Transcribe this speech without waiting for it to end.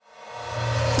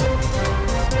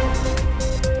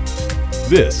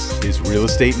This is Real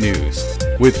Estate News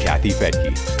with Kathy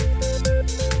Fettke.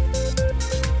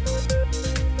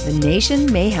 The nation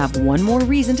may have one more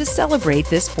reason to celebrate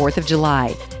this 4th of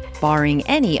July. Barring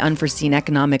any unforeseen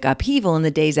economic upheaval in the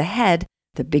days ahead,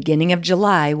 the beginning of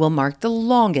July will mark the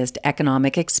longest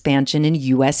economic expansion in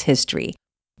U.S. history.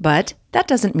 But that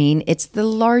doesn't mean it's the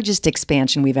largest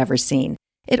expansion we've ever seen.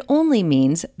 It only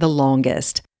means the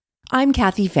longest. I'm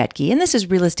Kathy Fettke, and this is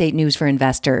Real Estate News for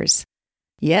Investors.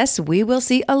 Yes, we will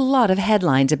see a lot of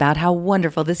headlines about how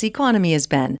wonderful this economy has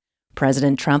been.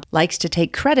 President Trump likes to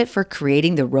take credit for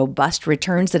creating the robust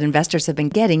returns that investors have been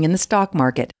getting in the stock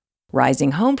market.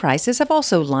 Rising home prices have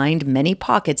also lined many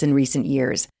pockets in recent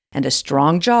years, and a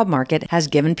strong job market has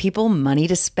given people money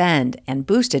to spend and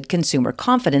boosted consumer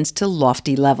confidence to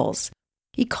lofty levels.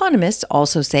 Economists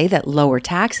also say that lower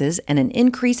taxes and an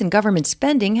increase in government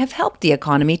spending have helped the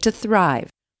economy to thrive.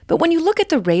 But when you look at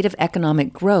the rate of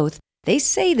economic growth, they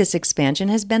say this expansion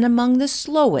has been among the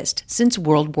slowest since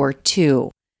World War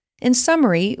II. In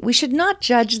summary, we should not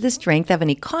judge the strength of an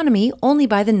economy only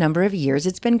by the number of years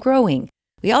it's been growing.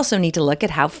 We also need to look at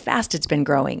how fast it's been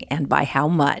growing and by how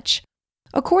much.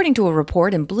 According to a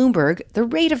report in Bloomberg, the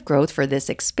rate of growth for this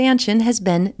expansion has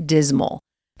been dismal.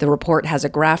 The report has a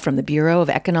graph from the Bureau of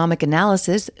Economic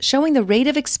Analysis showing the rate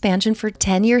of expansion for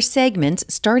 10-year segments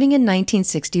starting in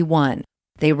 1961.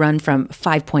 They run from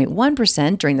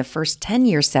 5.1% during the first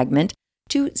 10-year segment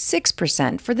to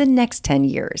 6% for the next 10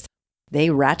 years. They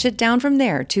ratchet down from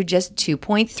there to just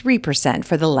 2.3%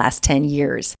 for the last 10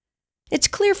 years. It's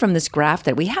clear from this graph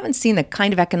that we haven't seen the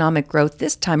kind of economic growth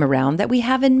this time around that we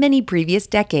have in many previous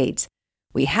decades.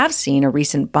 We have seen a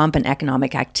recent bump in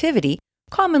economic activity,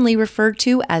 commonly referred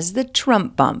to as the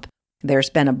Trump bump.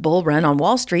 There's been a bull run on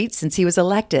Wall Street since he was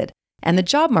elected, and the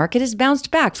job market has bounced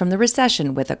back from the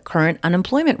recession with a current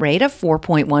unemployment rate of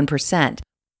 4.1%.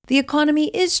 The economy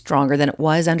is stronger than it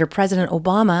was under President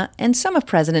Obama, and some of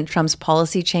President Trump's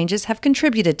policy changes have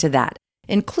contributed to that,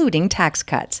 including tax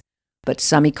cuts. But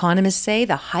some economists say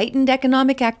the heightened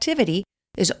economic activity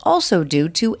is also due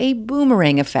to a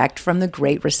boomerang effect from the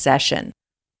Great Recession.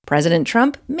 President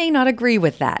Trump may not agree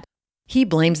with that. He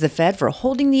blames the Fed for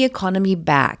holding the economy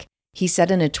back. He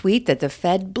said in a tweet that the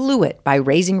Fed blew it by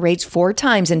raising rates 4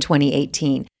 times in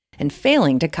 2018 and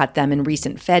failing to cut them in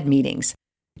recent Fed meetings.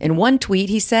 In one tweet,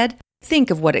 he said, "Think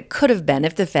of what it could have been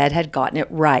if the Fed had gotten it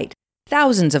right.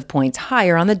 Thousands of points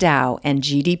higher on the Dow and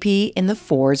GDP in the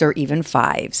 4s or even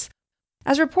 5s.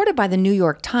 As reported by the New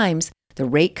York Times, the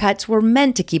rate cuts were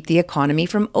meant to keep the economy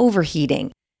from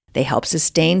overheating. They help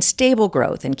sustain stable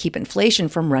growth and keep inflation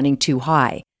from running too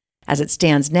high. As it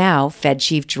stands now, Fed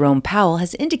Chief Jerome Powell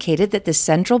has indicated that the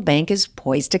central bank is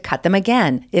poised to cut them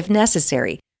again, if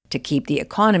necessary, to keep the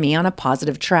economy on a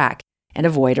positive track and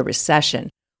avoid a recession,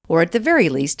 or at the very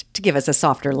least, to give us a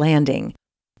softer landing.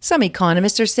 Some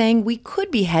economists are saying we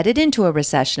could be headed into a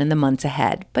recession in the months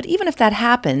ahead, but even if that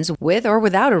happens, with or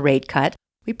without a rate cut,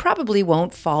 we probably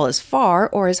won't fall as far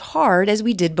or as hard as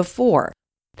we did before.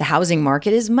 The housing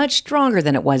market is much stronger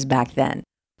than it was back then.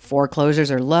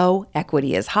 Foreclosures are low,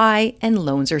 equity is high, and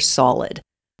loans are solid.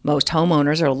 Most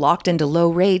homeowners are locked into low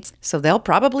rates, so they'll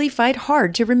probably fight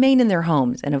hard to remain in their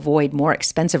homes and avoid more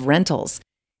expensive rentals.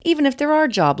 Even if there are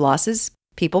job losses,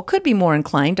 people could be more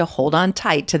inclined to hold on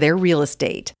tight to their real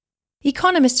estate.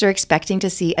 Economists are expecting to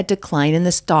see a decline in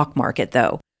the stock market,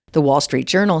 though. The Wall Street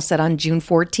Journal said on June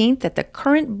 14th that the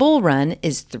current bull run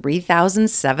is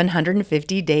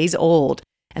 3,750 days old,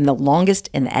 and the longest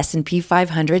in the S&P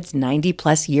 500's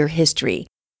 90-plus year history.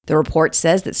 The report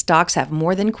says that stocks have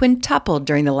more than quintupled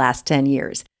during the last 10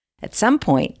 years. At some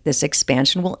point, this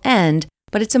expansion will end,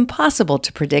 but it's impossible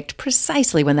to predict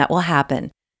precisely when that will happen.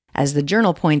 As the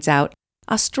journal points out,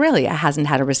 Australia hasn't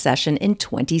had a recession in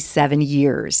 27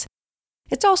 years.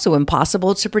 It's also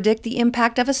impossible to predict the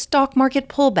impact of a stock market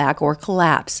pullback or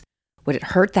collapse. Would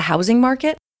it hurt the housing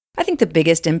market? I think the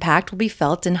biggest impact will be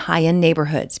felt in high-end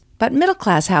neighborhoods, but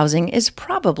middle-class housing is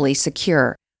probably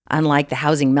secure. Unlike the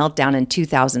housing meltdown in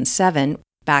 2007,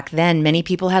 back then many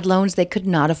people had loans they could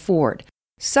not afford.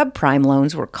 Subprime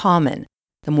loans were common.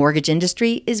 The mortgage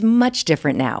industry is much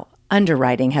different now.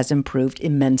 Underwriting has improved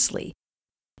immensely.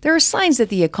 There are signs that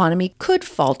the economy could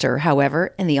falter,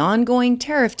 however, and the ongoing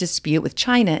tariff dispute with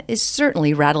China is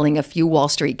certainly rattling a few Wall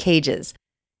Street cages.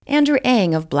 Andrew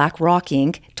Ng of BlackRock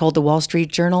Inc. told the Wall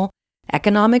Street Journal,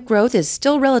 "Economic growth is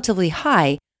still relatively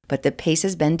high, but the pace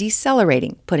has been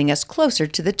decelerating, putting us closer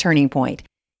to the turning point."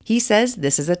 He says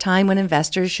this is a time when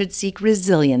investors should seek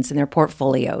resilience in their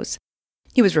portfolios.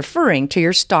 He was referring to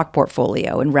your stock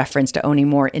portfolio in reference to owning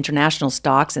more international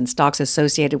stocks and stocks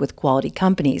associated with quality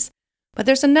companies. But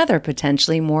there's another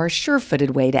potentially more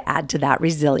sure-footed way to add to that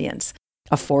resilience.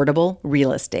 affordable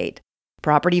real estate.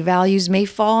 Property values may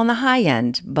fall on the high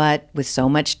end, but with so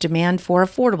much demand for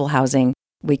affordable housing,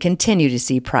 we continue to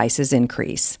see prices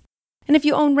increase. And if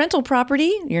you own rental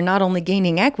property, you're not only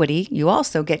gaining equity, you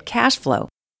also get cash flow.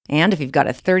 And if you've got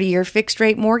a 30-year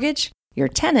fixed-rate mortgage, your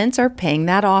tenants are paying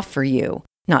that off for you,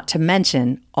 not to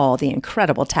mention all the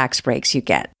incredible tax breaks you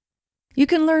get. You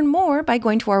can learn more by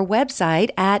going to our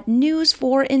website at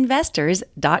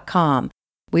newsforinvestors.com.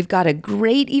 We've got a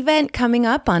great event coming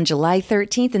up on July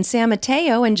 13th in San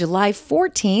Mateo and July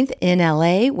 14th in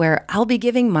LA, where I'll be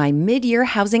giving my mid-year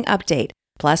housing update.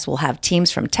 Plus, we'll have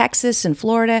teams from Texas and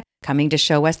Florida coming to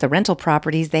show us the rental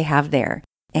properties they have there.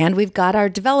 And we've got our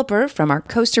developer from our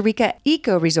Costa Rica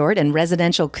eco resort and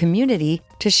residential community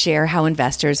to share how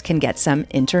investors can get some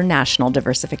international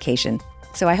diversification.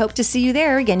 So I hope to see you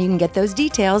there. Again, you can get those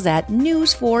details at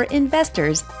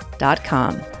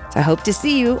newsforinvestors.com. So I hope to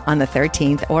see you on the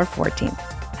 13th or 14th.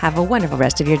 Have a wonderful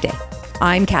rest of your day.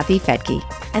 I'm Kathy Fettke,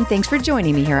 and thanks for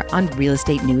joining me here on Real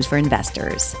Estate News for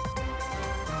Investors.